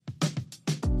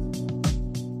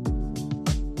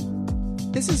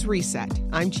This is Reset.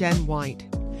 I'm Jen White.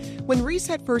 When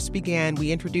Reset first began,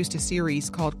 we introduced a series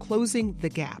called Closing the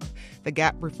Gap. The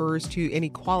gap refers to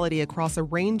inequality across a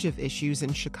range of issues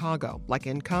in Chicago, like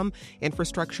income,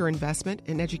 infrastructure investment,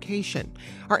 and education.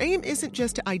 Our aim isn't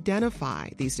just to identify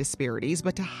these disparities,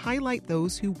 but to highlight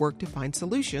those who work to find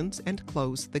solutions and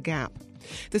close the gap.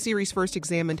 The series first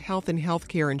examined health and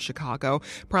healthcare in Chicago,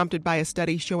 prompted by a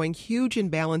study showing huge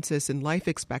imbalances in life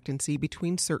expectancy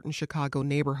between certain Chicago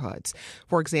neighborhoods.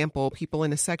 For example, people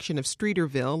in a section of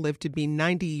Streeterville live to be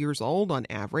 90 years old on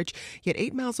average, yet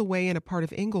 8 miles away in a part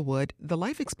of Inglewood, the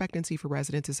life expectancy for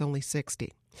residents is only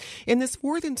 60. In this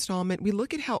fourth installment, we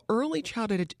look at how early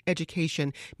childhood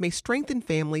education may strengthen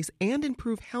families and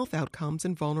improve health outcomes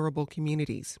in vulnerable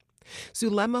communities.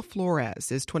 Zulema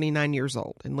Flores is 29 years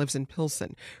old and lives in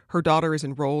Pilsen. Her daughter is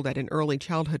enrolled at an early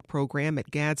childhood program at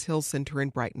Gads Hill Center in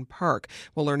Brighton Park.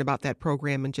 We'll learn about that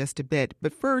program in just a bit.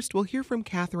 But first, we'll hear from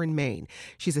Catherine Main.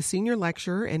 She's a senior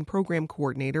lecturer and program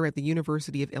coordinator at the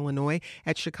University of Illinois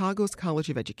at Chicago's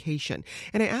College of Education.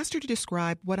 And I asked her to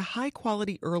describe what a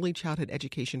high-quality early childhood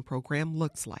education program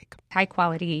looks like.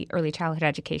 High-quality early childhood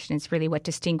education is really what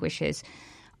distinguishes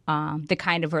the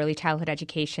kind of early childhood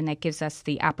education that gives us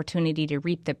the opportunity to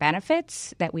reap the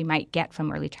benefits that we might get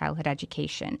from early childhood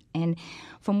education. And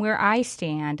from where I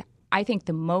stand, I think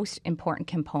the most important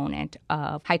component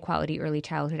of high-quality early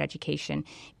childhood education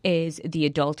is the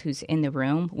adult who's in the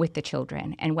room with the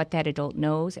children and what that adult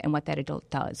knows and what that adult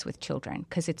does with children,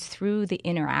 because it's through the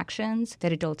interactions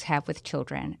that adults have with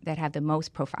children that have the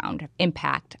most profound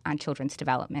impact on children's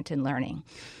development and learning.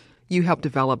 You helped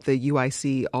develop the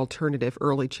UIC Alternative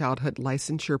Early Childhood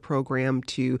Licensure Program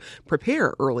to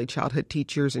prepare early childhood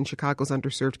teachers in Chicago's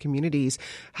underserved communities.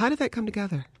 How did that come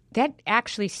together? That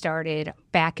actually started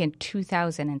back in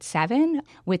 2007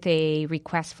 with a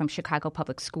request from Chicago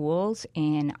Public Schools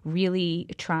in really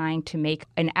trying to make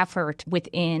an effort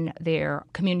within their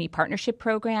community partnership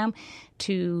program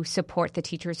to support the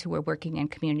teachers who are working in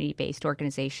community-based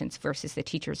organizations versus the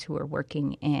teachers who are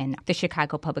working in the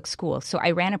Chicago Public Schools. So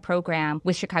I ran a program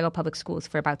with Chicago Public Schools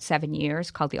for about 7 years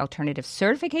called the Alternative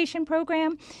Certification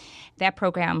Program. That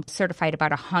program certified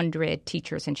about 100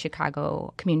 teachers in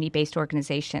Chicago community-based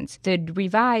organizations. The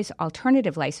revised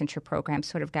alternative licensure program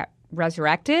sort of got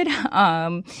resurrected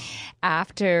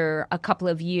after a couple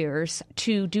of years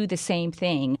to do the same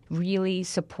thing, really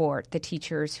support the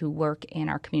teachers who work in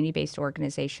our community-based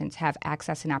organizations have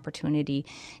access and opportunity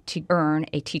to earn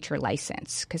a teacher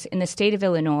license. Because in the state of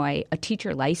Illinois, a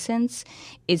teacher license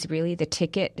is really the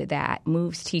ticket that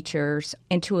moves teachers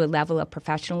into a level of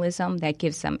professionalism that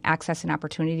gives them access and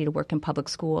opportunity to work in public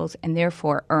schools and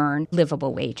therefore earn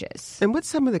livable wages. And what's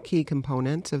some of the key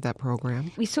components of that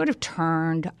program? We sort of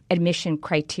turned admission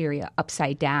criteria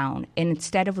upside down. And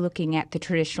instead of looking at the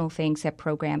traditional things that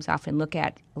programs often look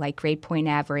at, like grade point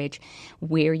average,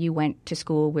 where you went to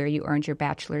school, where you earned your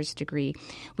bachelor's degree,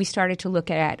 we started to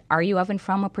look at, are you of and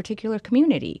from a particular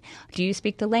community? Do you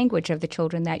speak the language of the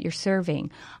children that you're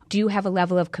serving? Do you have a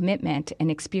level of commitment and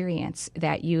experience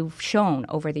that you've shown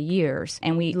over the years?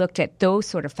 And we looked at those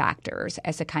sort of factors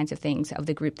as the kinds of things of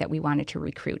the group that we wanted to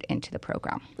recruit into the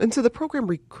program. And so the program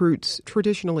recruits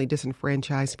traditionally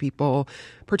disenfranchised people,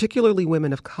 particularly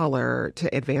women of color,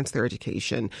 to advance their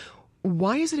education.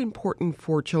 Why is it important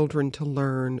for children to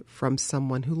learn from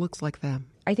someone who looks like them?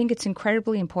 I think it's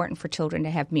incredibly important for children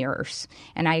to have mirrors.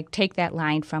 And I take that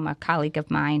line from a colleague of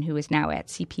mine who is now at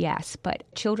CPS. But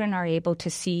children are able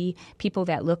to see people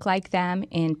that look like them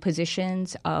in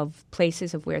positions of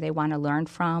places of where they want to learn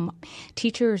from.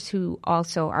 Teachers who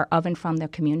also are of and from their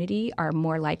community are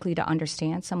more likely to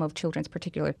understand some of children's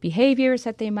particular behaviors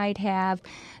that they might have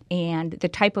and the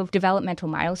type of developmental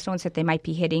milestones that they might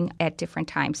be hitting at different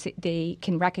times. They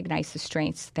can recognize the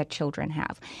strengths that children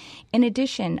have. In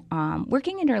addition,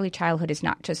 working in early childhood is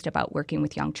not just about working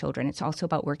with young children. It's also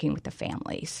about working with the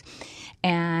families.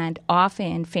 And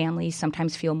often families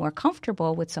sometimes feel more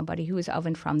comfortable with somebody who is of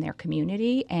and from their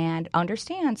community and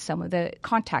understands some of the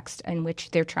context in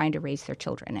which they're trying to raise their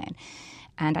children in.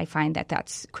 And I find that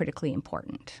that's critically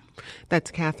important. That's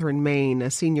Catherine Main,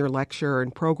 a senior lecturer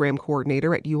and program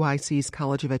coordinator at UIC's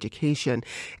College of Education.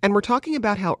 And we're talking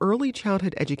about how early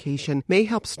childhood education may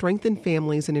help strengthen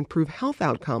families and improve health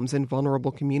outcomes in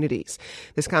vulnerable communities.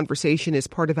 This conversation is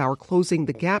part of our Closing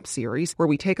the Gap series, where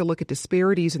we take a look at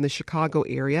disparities in the Chicago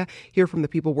area, hear from the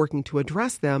people working to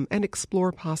address them, and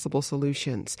explore possible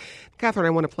solutions. Catherine,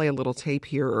 I want to play a little tape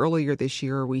here. Earlier this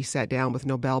year, we sat down with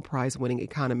Nobel Prize-winning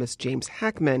economist James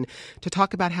Heckman to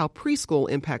talk about how preschool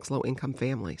impacts low-income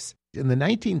families. In the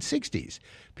 1960s,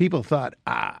 people thought,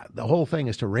 the whole thing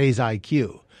is to raise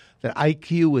IQ. that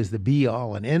IQ is the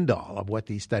be-all and end-all of what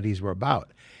these studies were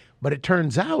about. But it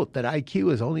turns out that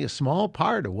IQ is only a small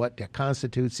part of what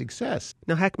constitutes success.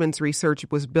 Now, Heckman's research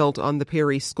was built on the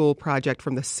Perry School Project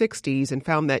from the 60s and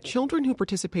found that children who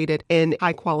participated in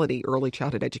high-quality early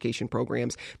childhood education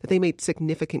programs, that they made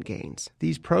significant gains.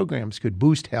 These programs could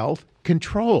boost health,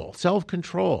 control,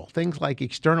 self-control, things like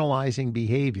externalizing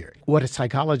behavior, what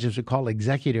psychologists would call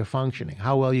executive functioning,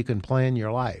 how well you can plan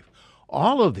your life.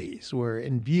 All of these were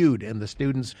imbued in the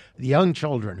students, the young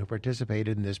children who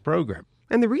participated in this program.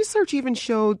 And the research even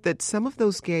showed that some of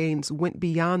those gains went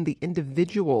beyond the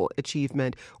individual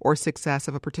achievement or success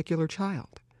of a particular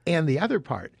child. And the other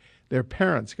part, their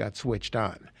parents got switched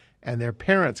on, and their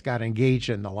parents got engaged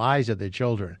in the lives of their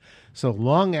children. So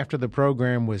long after the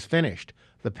program was finished,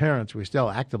 the parents were still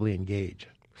actively engaged.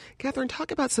 Catherine,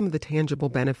 talk about some of the tangible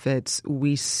benefits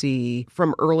we see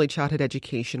from early childhood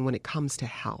education when it comes to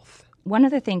health. One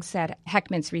of the things that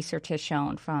Heckman's research has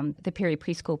shown from the Perry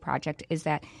Preschool Project is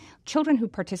that children who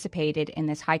participated in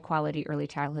this high-quality early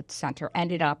childhood center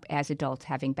ended up as adults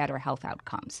having better health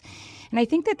outcomes. And I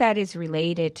think that that is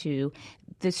related to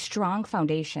the strong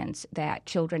foundations that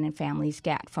children and families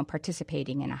get from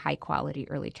participating in a high-quality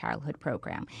early childhood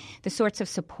program. The sorts of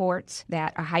supports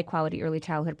that a high-quality early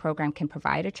childhood program can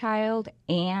provide a child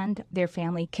and their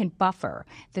family can buffer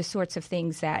the sorts of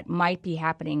things that might be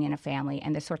happening in a family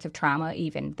and the sorts of trauma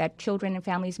even that children and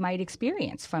families might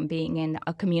experience from being in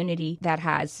a community that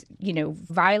has,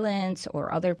 violence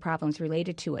or other problems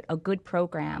related to it. A good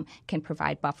program can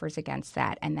provide buffers against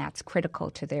that, and that's critical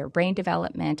to their brain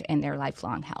development and their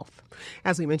lifelong health.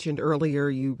 As we mentioned earlier,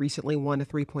 you recently won a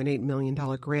 $3.8 million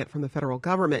grant from the federal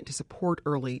government to support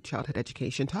early childhood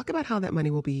education. Talk about how that money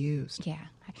will be used. Yeah.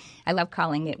 I love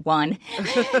calling it one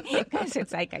because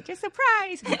it's like a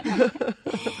surprise.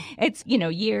 It's,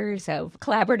 years of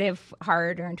collaborative,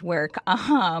 hard-earned work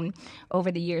over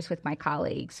the years with my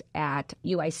colleagues at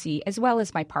UIC, as well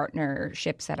as my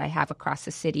partnerships that I have across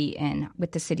the city and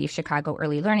with the City of Chicago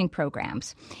Early Learning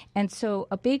Programs. And so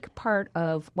a big part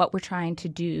of what we're trying to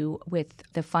do with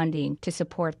the funding to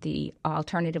support the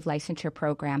alternative licensure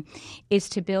program is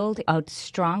to build a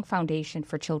strong foundation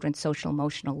for children's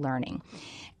social-emotional learning.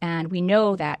 And we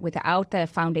know that without the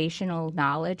foundational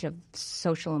knowledge of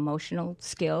social emotional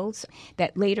skills,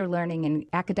 that later learning in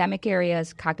academic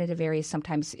areas, cognitive areas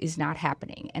sometimes is not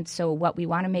happening. And so what we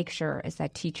want to make sure is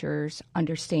that teachers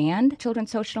understand children's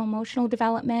social emotional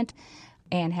development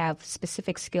and have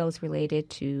specific skills related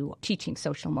to teaching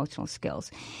social emotional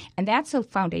skills. And that's a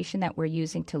foundation that we're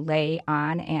using to lay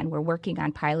on, and we're working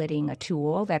on piloting a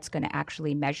tool that's going to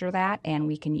actually measure that, and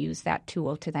we can use that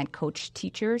tool to then coach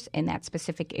teachers in that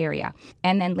specific area.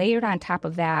 And then layered on top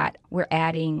of that, we're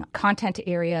adding content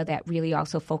area that really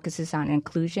also focuses on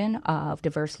inclusion of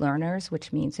diverse learners,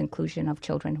 which means inclusion of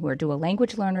children who are dual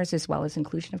language learners as well as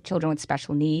inclusion of children with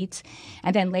special needs.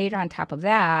 And then later on top of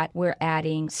that, we're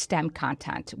adding STEM content,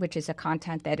 which is a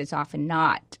content that is often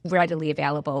not readily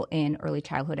available in early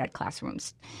childhood ed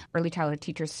classrooms. Early childhood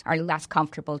teachers are less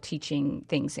comfortable teaching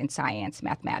things in science,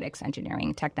 mathematics, engineering,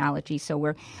 and technology, so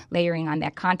we're layering on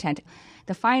that content.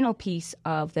 The final piece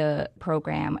of the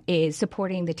program is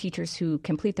supporting the teachers who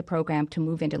complete the program to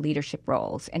move into leadership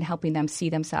roles and helping them see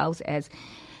themselves as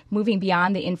moving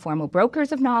beyond the informal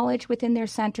brokers of knowledge within their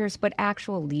centers, but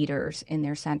actual leaders in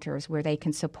their centers where they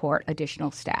can support additional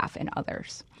staff and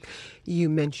others. You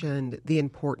mentioned the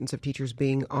importance of teachers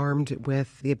being armed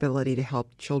with the ability to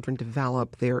help children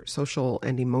develop their social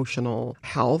and emotional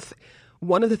health.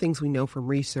 One of the things we know from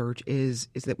research is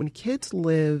that when kids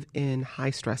live in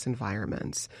high-stress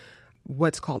environments,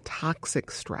 what's called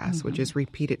toxic stress, which is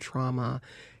repeated trauma,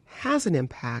 has an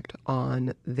impact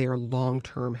on their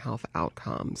long-term health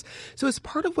outcomes. So as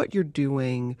part of what you're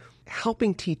doing,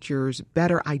 helping teachers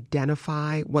better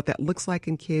identify what that looks like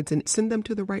in kids and send them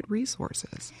to the right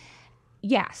resources.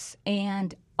 Yes,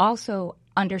 and also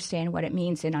understand what it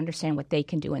means and understand what they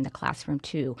can do in the classroom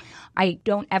too. I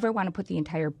don't ever want to put the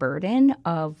entire burden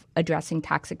of addressing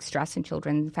toxic stress in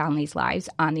children and families' lives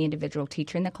on the individual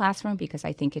teacher in the classroom, because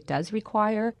I think it does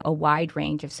require a wide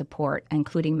range of support,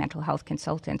 including mental health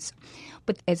consultants.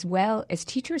 But as well as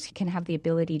teachers can have the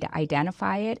ability to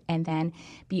identify it and then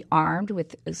be armed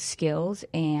with skills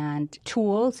and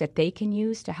tools that they can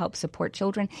use to help support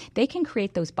children, they can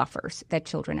create those buffers that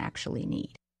children actually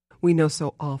need. We know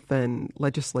so often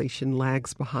legislation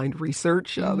lags behind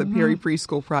research. The Perry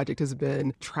Preschool Project has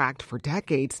been tracked for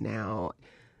decades now.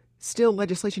 Still,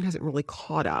 legislation hasn't really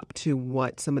caught up to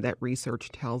what some of that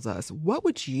research tells us. What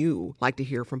would you like to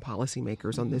hear from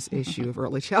policymakers on this issue of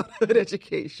early childhood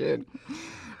education?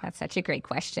 That's such a great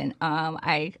question.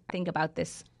 I think about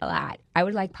this a lot. I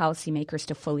would like policymakers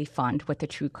to fully fund what the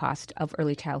true cost of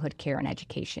early childhood care and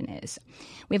education is.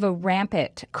 We have a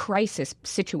rampant crisis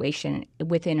situation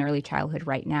within early childhood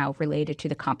right now related to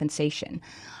the compensation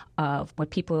of what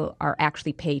people are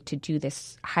actually paid to do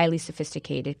this highly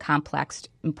sophisticated, complex,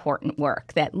 important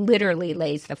work that literally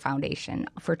lays the foundation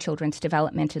for children's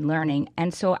development and learning.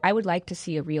 And so I would like to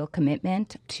see a real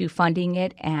commitment to funding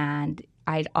it, and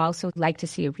I'd also like to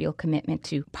see a real commitment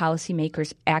to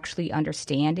policymakers actually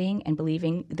understanding and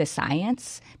believing the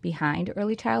science behind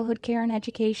early childhood care and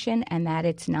education, and that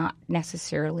it's not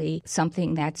necessarily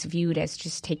something that's viewed as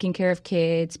just taking care of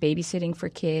kids, babysitting for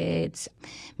kids,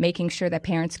 making sure that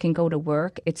parents can go to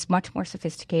work. It's much more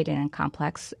sophisticated and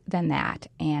complex than that,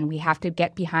 and we have to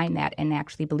get behind that and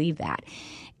actually believe that.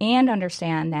 And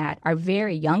understand that our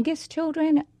very youngest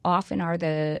children often are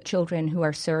the children who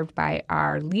are served by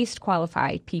our least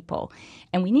qualified people.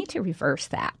 And we need to reverse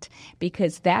that,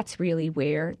 because that's really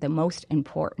where the most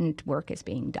important work is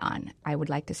being done. I would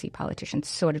like to see politicians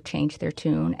sort of change their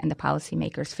tune and the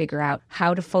policymakers figure out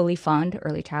how to fully fund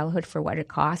early childhood for what it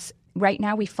costs. Right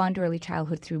now, we fund early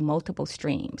childhood through multiple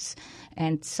streams,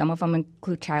 and some of them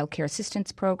include child care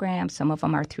assistance programs, some of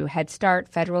them are through Head Start,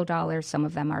 federal dollars, some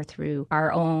of them are through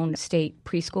our own state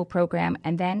preschool program,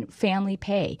 and then family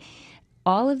pay.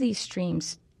 All of these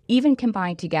streams, even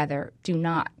combined together, do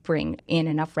not bring in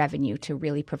enough revenue to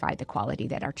really provide the quality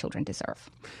that our children deserve.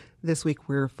 This week,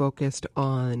 we're focused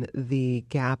on the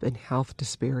gap in health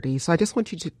disparity. So I just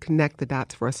want you to connect the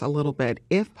dots for us a little bit.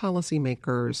 If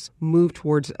policymakers move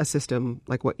towards a system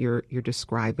like what you're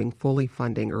describing, fully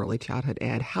funding early childhood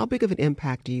ed, how big of an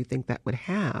impact do you think that would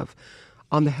have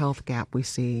on the health gap we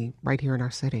see right here in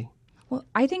our city? Well,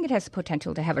 I think it has the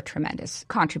potential to have a tremendous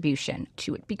contribution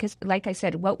to it because, like I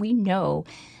said, what we know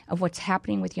of what's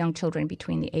happening with young children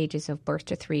between the ages of birth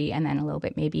to 3 and then a little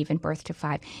bit maybe even birth to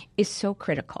 5 is so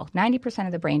critical. 90%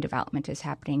 of the brain development is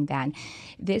happening then.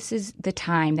 This is the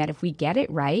time that if we get it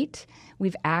right,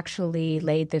 we've actually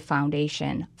laid the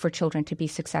foundation for children to be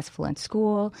successful in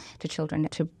school, to children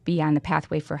to be on the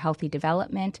pathway for healthy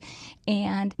development.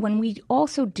 And when we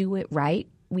also do it right,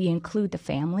 we include the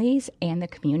families and the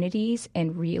communities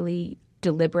in really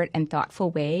deliberate and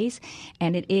thoughtful ways.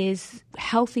 And it is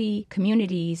healthy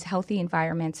communities, healthy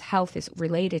environments. Health is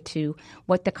related to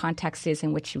what the context is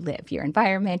in which you live, your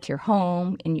environment, your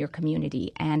home, in your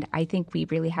community. And I think we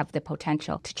really have the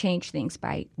potential to change things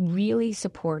by really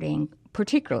supporting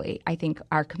particularly, I think,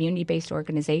 our community-based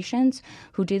organizations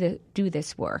who do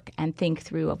this work and think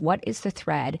through of what is the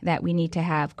thread that we need to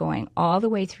have going all the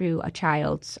way through a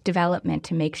child's development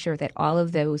to make sure that all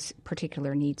of those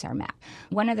particular needs are met.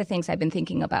 One of the things I've been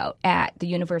thinking about at the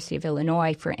University of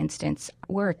Illinois, for instance,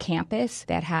 we're a campus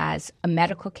that has a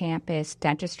medical campus,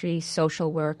 dentistry,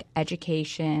 social work,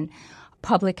 education,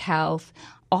 public health.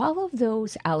 All of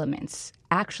those elements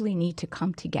actually need to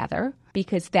come together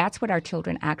because that's what our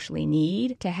children actually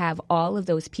need to have all of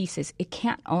those pieces. It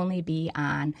can't only be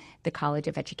on the College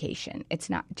of Education. It's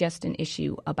not just an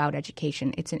issue about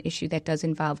education. It's an issue that does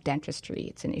involve dentistry.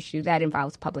 It's an issue that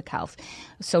involves public health,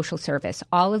 social service.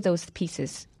 All of those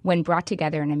pieces, when brought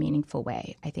together in a meaningful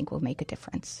way, I think will make a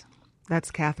difference.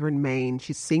 That's Catherine Main.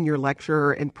 She's senior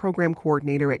lecturer and program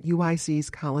coordinator at UIC's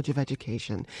College of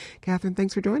Education. Catherine,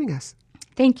 thanks for joining us.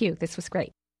 Thank you. This was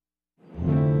great.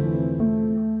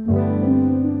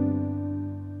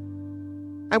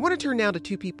 I want to turn now to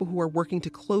two people who are working to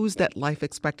close that life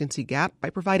expectancy gap by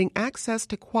providing access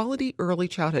to quality early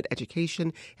childhood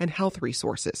education and health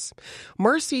resources.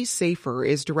 Marcy Safer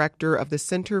is director of the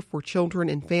Center for Children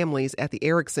and Families at the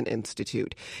Erickson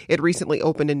Institute. It recently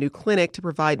opened a new clinic to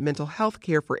provide mental health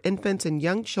care for infants and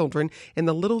young children in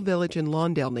the Little Village and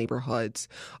Lawndale neighborhoods.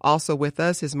 Also with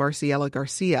us is Marciela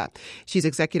Garcia. She's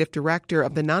executive director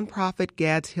of the nonprofit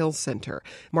Gads Hill Center.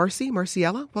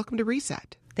 Marciela, welcome to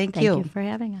Reset. Thank you for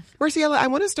having us. Marciela, I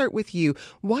want to start with you.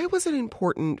 Why was it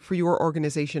important for your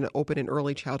organization to open an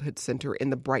early childhood center in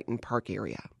the Brighton Park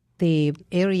area? The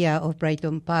area of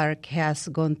Brighton Park has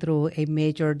gone through a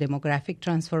major demographic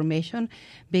transformation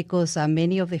because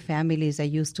many of the families that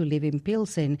used to live in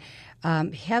Pilsen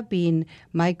have been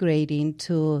migrating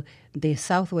to the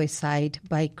southwest side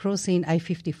by crossing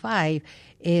I-55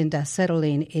 and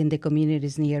settling in the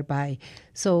communities nearby.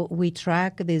 So we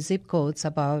track the zip codes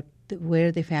about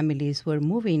where the families were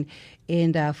moving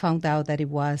and found out that it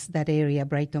was that area,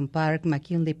 Brighton Park,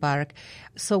 McKinley Park.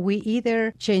 So we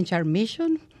either changed our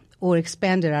mission or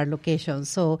expanded our location.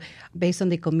 So based on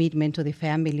the commitment to the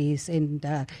families and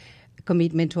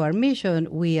commitment to our mission,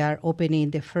 we are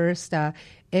opening the first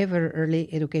ever early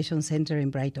education center in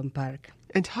Brighton Park.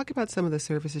 And talk about some of the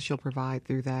services you'll provide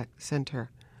through that center.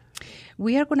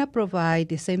 We are going to provide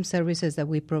the same services that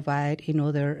we provide in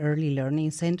other early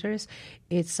learning centers.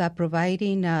 It's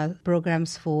providing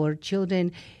programs for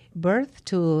children birth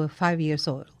to 5 years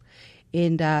old.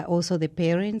 And also the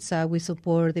parents, we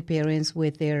support the parents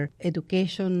with their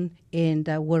education and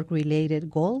work-related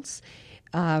goals.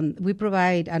 We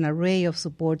provide an array of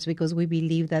supports because we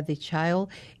believe that the child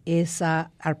is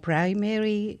our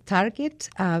primary target,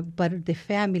 but the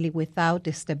family, without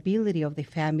the stability of the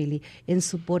family and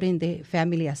supporting the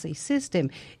family as a system,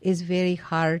 is very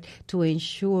hard to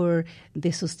ensure the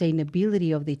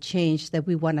sustainability of the change that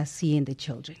we want to see in the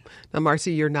children. Now,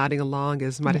 Marcy, you're nodding along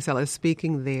as Maricela is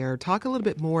speaking there. Talk a little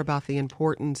bit more about the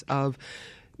importance of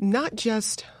not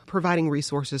just providing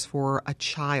resources for a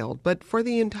child, but for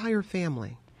the entire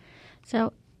family.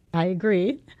 So I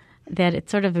agree that it's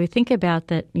sort of, we think about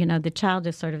that, the child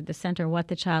is sort of the center, what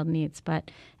the child needs, but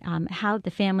how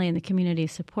the family and the community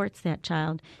supports that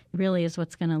child really is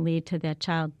what's going to lead to that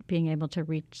child being able to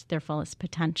reach their fullest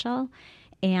potential.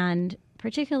 And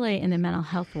particularly in the mental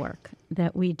health work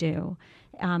that we do,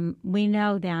 we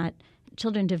know that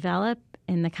children develop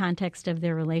in the context of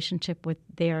their relationship with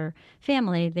their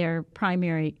family, their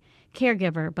primary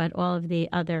caregiver, but all of the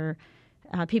other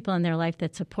people in their life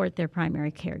that support their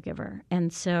primary caregiver.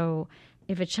 And so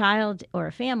if a child or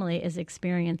a family is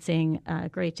experiencing a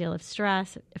great deal of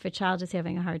stress, if a child is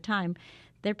having a hard time,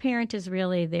 their parent is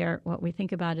really what we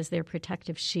think about as their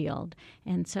protective shield.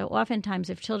 And so oftentimes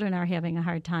if children are having a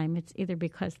hard time, it's either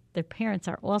because their parents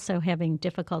are also having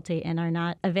difficulty and are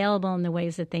not available in the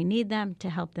ways that they need them to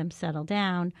help them settle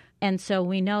down. And so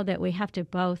we know that we have to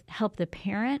both help the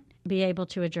parent be able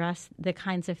to address the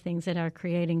kinds of things that are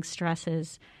creating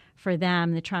stresses for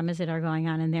them, the traumas that are going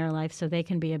on in their life, so they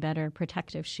can be a better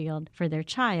protective shield for their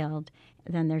child.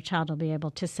 Then their child will be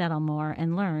able to settle more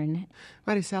and learn.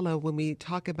 Maricela, when we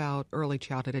talk about early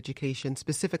childhood education,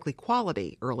 specifically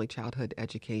quality early childhood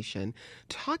education,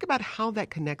 talk about how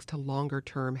that connects to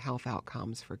longer-term health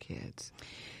outcomes for kids.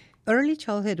 Early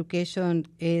childhood education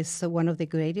is one of the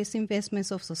greatest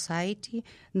investments of society,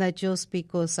 not just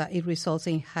because it results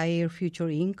in higher future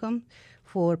income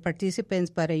for participants,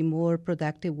 but a more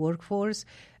productive workforce,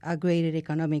 greater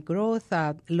economic growth,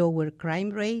 lower crime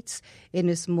rates, and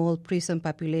a small prison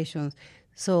populations.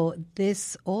 So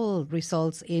this all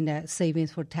results in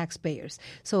savings for taxpayers.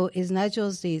 So it's not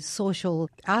just the social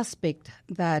aspect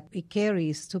that it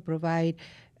carries to provide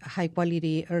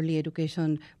high-quality early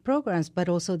education programs, but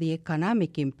also the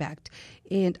economic impact,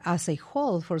 and as a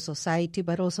whole for society,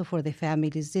 but also for the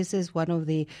families. This is one of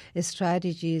the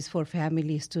strategies for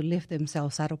families to lift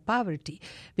themselves out of poverty,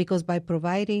 because by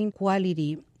providing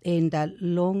quality and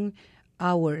long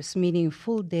hours, meaning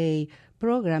full-day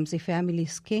programs, the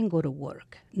families can go to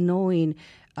work, knowing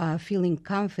feeling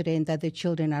confident that the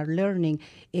children are learning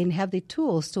and have the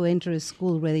tools to enter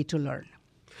school ready to learn.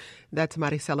 That's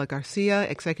Maricela Garcia,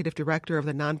 Executive Director of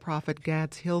the nonprofit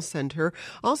Gads Hill Center.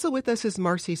 Also with us is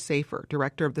Marcy Safer,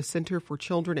 Director of the Center for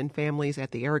Children and Families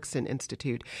at the Erickson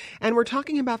Institute. And we're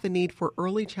talking about the need for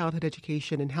early childhood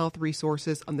education and health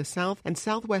resources on the south and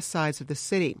southwest sides of the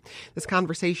city. This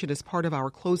conversation is part of our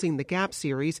Closing the Gap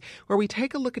series, where we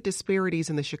take a look at disparities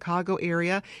in the Chicago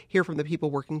area, hear from the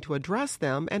people working to address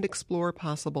them, and explore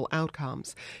possible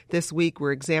outcomes. This week,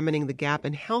 we're examining the gap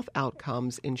in health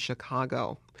outcomes in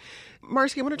Chicago.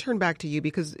 Marcy, I want to turn back to you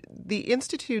because the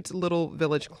Institute's Little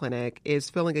Village Clinic is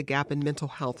filling a gap in mental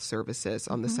health services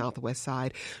on the southwest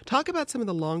side. Talk about some of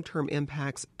the long-term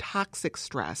impacts toxic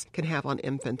stress can have on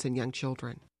infants and young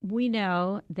children. We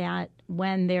know that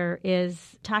when there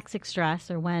is toxic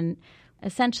stress, or when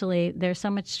essentially there's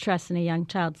so much stress in a young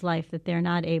child's life that they're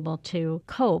not able to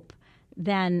cope,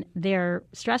 then their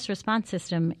stress response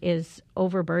system is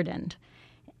overburdened.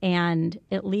 And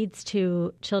it leads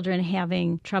to children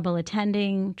having trouble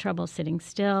attending, trouble sitting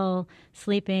still,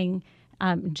 sleeping,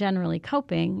 generally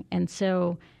coping. And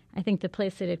so I think the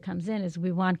place that it comes in is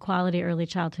we want quality early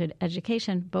childhood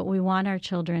education, but we want our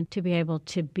children to be able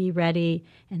to be ready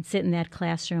and sit in that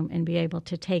classroom and be able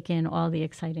to take in all the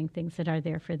exciting things that are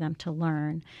there for them to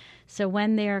learn. So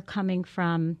when they're coming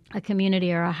from a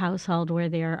community or a household where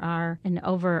there are an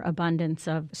overabundance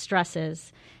of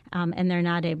stresses and they're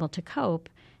not able to cope,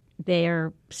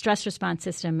 their stress response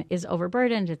system is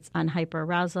overburdened, it's on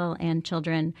hyperarousal, and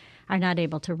children are not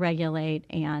able to regulate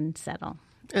and settle.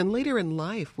 And later in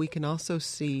life, we can also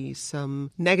see some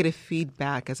negative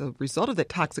feedback as a result of that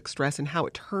toxic stress and how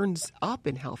it turns up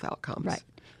in health outcomes. Right.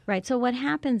 Right. So what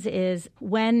happens is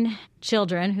when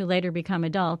children who later become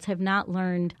adults have not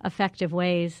learned effective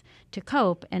ways to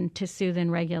cope and to soothe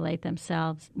and regulate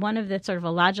themselves, one of the sort of a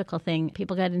logical thing,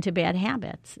 people get into bad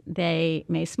habits. They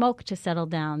may smoke to settle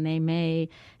down. They may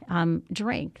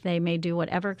drink. They may do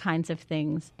whatever kinds of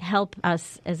things help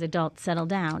us as adults settle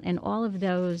down. And all of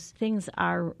those things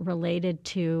are related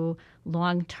to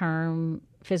long-term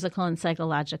physical and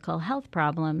psychological health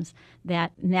problems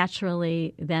that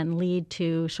naturally then lead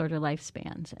to shorter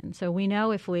lifespans. And so we know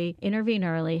if we intervene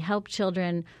early, help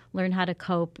children learn how to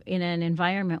cope in an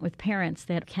environment with parents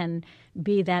that can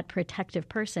be that protective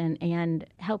person and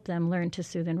help them learn to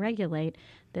soothe and regulate,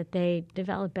 that they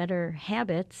develop better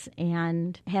habits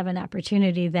and have an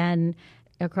opportunity then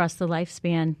across the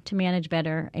lifespan to manage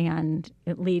better, and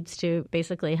it leads to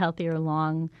basically healthier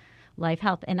long life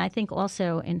health. And I think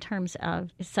also in terms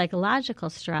of psychological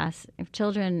stress, if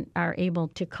children are able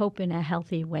to cope in a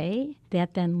healthy way,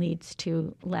 that then leads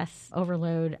to less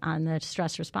overload on the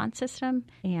stress response system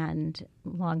and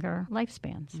longer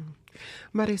lifespans.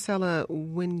 Maricela,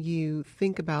 when you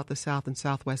think about the south and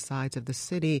southwest sides of the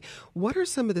city, what are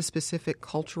some of the specific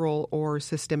cultural or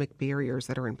systemic barriers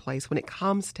that are in place when it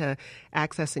comes to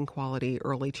accessing quality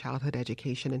early childhood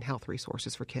education and health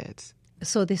resources for kids?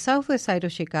 So the southwest side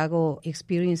of Chicago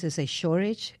experiences a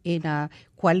shortage in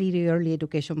quality early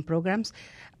education programs.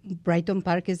 Brighton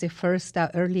Park is the first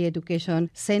early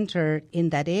education center in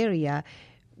that area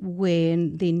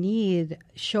when the need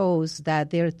shows that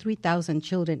there are 3,000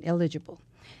 children eligible.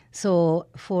 So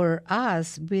for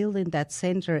us, building that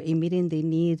center and meeting the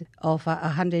need of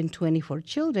 124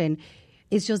 children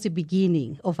is just the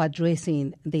beginning of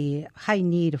addressing the high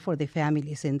need for the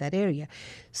families in that area.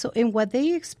 So, and what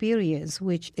they experience,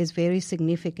 which is very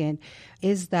significant,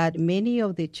 is that many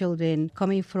of the children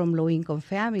coming from low-income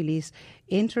families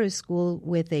enter school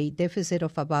with a deficit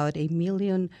of about 1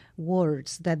 million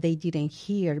words that they didn't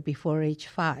hear before age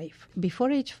 5.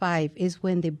 Before age 5 is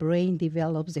when the brain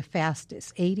develops the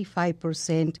fastest.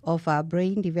 85% of our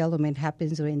brain development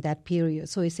happens during that period.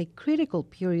 So it's a critical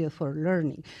period for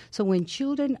learning. So when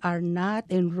children are not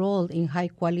enrolled in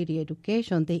high-quality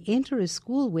education, they enter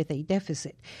school with a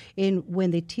deficit. And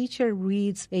when the teacher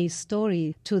reads a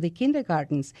story to the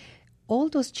kindergartens, all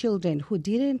those children who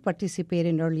didn't participate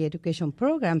in early education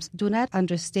programs do not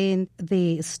understand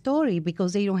the story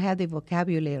because they don't have the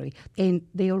vocabulary and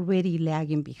they're already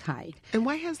lagging behind. And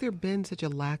why has there been such a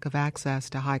lack of access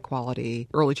to high-quality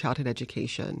early childhood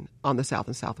education on the south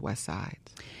and southwest sides?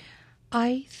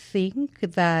 I think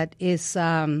that is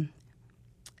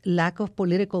lack of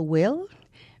political will,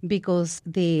 because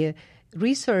the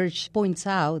research points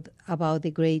out about the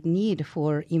great need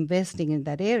for investing in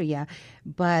that area,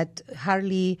 but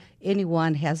hardly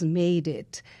anyone has made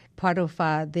it part of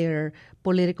their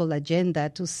political agenda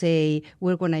to say,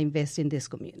 we're going to invest in this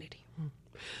community.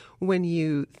 When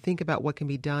you think about what can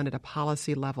be done at a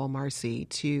policy level, Marcy,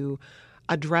 to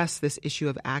address this issue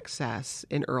of access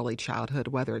in early childhood,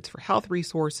 whether it's for health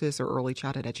resources or early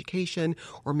childhood education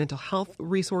or mental health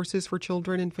resources for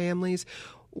children and families,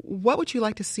 what would you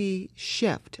like to see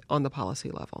shift on the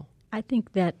policy level? I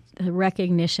think that the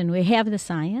recognition, we have the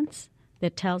science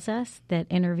that tells us that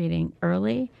intervening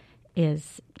early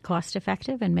is cost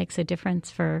effective and makes a difference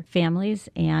for families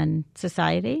and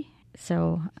society.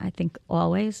 So I think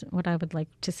always what I would like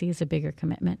to see is a bigger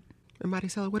commitment. And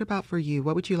Maricela, what about for you?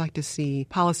 What would you like to see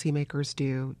policymakers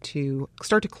do to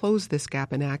start to close this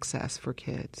gap in access for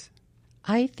kids?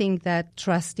 I think that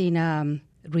trusting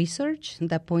research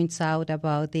that points out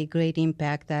about the great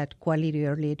impact that quality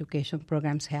early education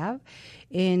programs have,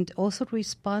 and also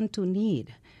respond to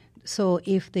need. So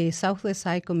if the Southwest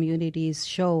Side communities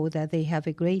show that they have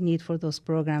a great need for those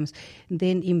programs,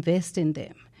 then invest in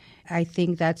them. I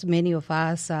think that many of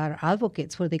us are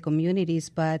advocates for the communities,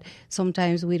 but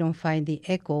sometimes we don't find the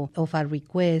echo of our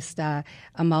request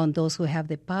among those who have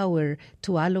the power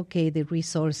to allocate the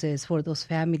resources for those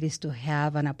families to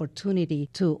have an opportunity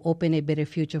to open a better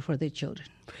future for their children.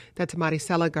 That's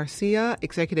Maricela Garcia,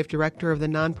 Executive Director of the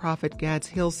nonprofit Gads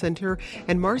Hill Center,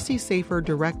 and Marcy Safer,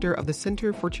 Director of the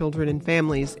Center for Children and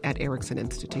Families at Erickson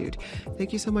Institute.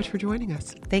 Thank you so much for joining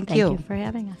us. Thank you. Thank you for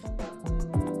having us.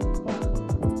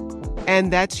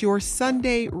 And that's your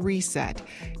Sunday Reset.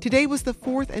 Today was the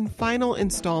fourth and final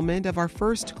installment of our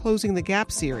first Closing the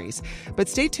Gap series. But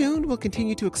stay tuned. We'll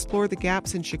continue to explore the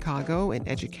gaps in Chicago in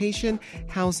education,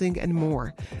 housing, and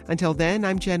more. Until then,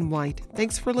 I'm Jen White.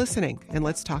 Thanks for listening, and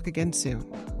let's talk again soon.